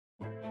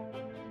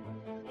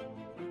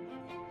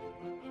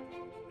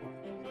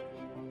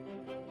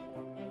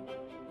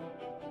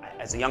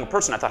As a young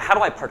person, I thought, how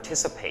do I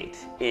participate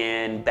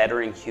in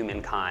bettering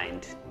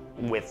humankind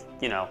with,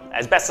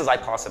 as best as I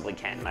possibly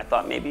can? And I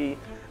thought maybe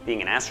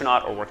being an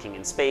astronaut or working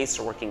in space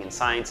or working in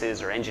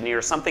sciences or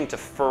engineer, something to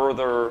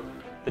further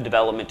the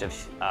development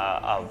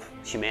of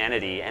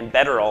humanity and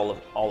better all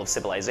of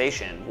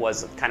civilization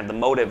was kind of the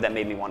motive that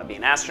made me want to be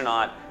an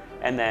astronaut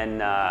and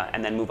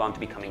then move on to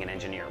becoming an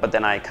engineer. But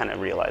then I kind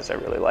of realized I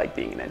really like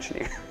being an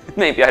engineer.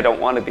 Maybe I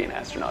don't want to be an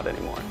astronaut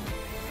anymore.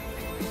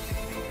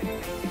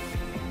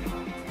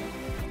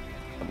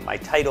 My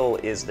title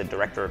is the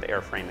Director of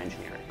Airframe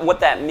Engineering.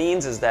 What that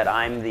means is that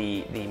I'm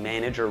the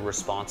manager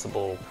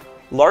responsible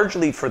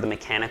largely for the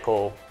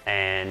mechanical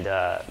and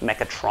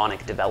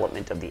mechatronic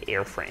development of the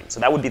airframe. So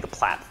that would be the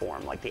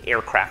platform, like the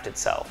aircraft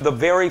itself. The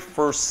very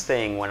first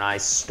thing when I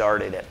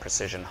started at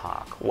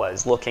PrecisionHawk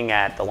was looking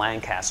at the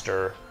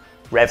Lancaster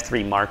Rev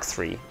 3 Mark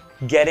III.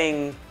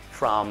 Getting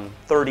from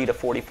 30 to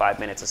 45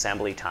 minutes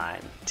assembly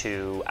time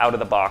to out of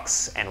the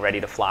box and ready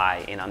to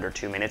fly in under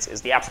 2 minutes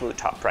is the absolute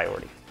top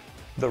priority.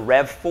 The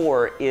Rev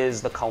 4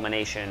 is the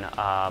culmination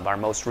of our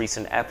most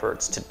recent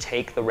efforts to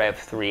take the Rev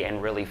 3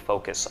 and really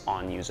focus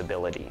on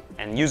usability.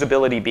 And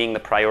usability being the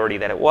priority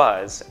that it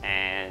was,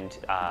 and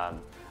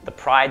the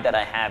pride that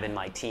I have in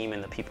my team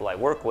and the people I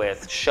work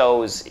with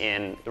shows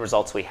in the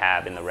results we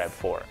have in the Rev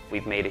 4.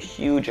 We've made a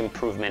huge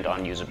improvement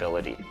on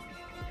usability.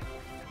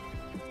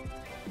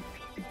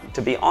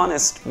 To be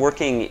honest,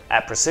 working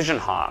at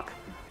PrecisionHawk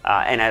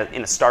and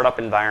in a startup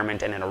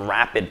environment and in a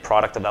rapid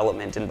product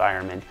development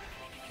environment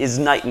is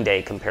night and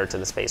day compared to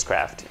the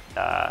spacecraft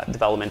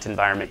development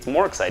environment. It's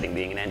more exciting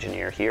being an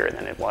engineer here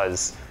than it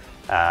was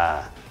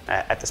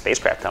at the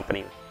spacecraft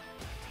company.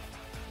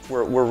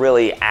 We're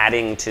really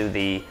adding to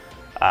the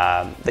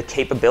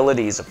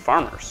capabilities of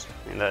farmers.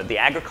 The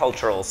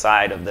agricultural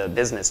side of the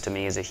business to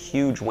me is a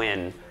huge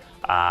win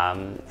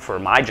for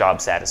my job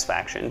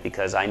satisfaction,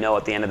 because I know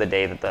at the end of the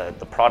day that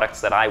the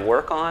products that I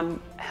work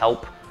on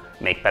help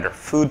make better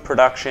food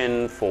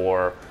production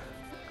for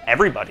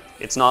everybody.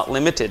 It's not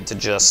limited to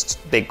just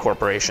big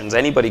corporations.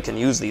 Anybody can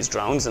use these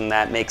drones, and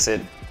that makes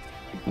it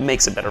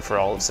better for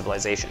all of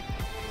civilization.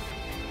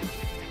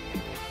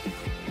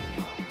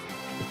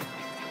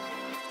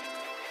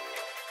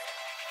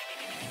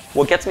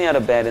 What gets me out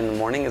of bed in the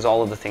morning is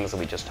all of the things that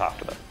we just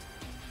talked about.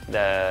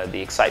 The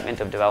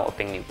excitement of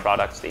developing new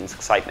products, the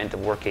excitement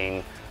of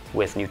working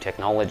with new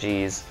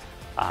technologies,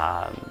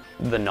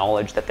 the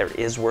knowledge that there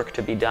is work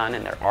to be done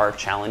and there are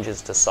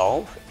challenges to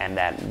solve, and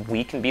that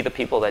we can be the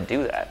people that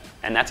do that.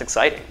 And that's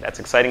exciting. That's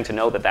exciting to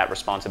know that that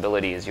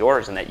responsibility is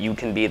yours and that you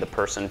can be the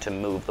person to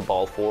move the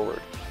ball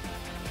forward.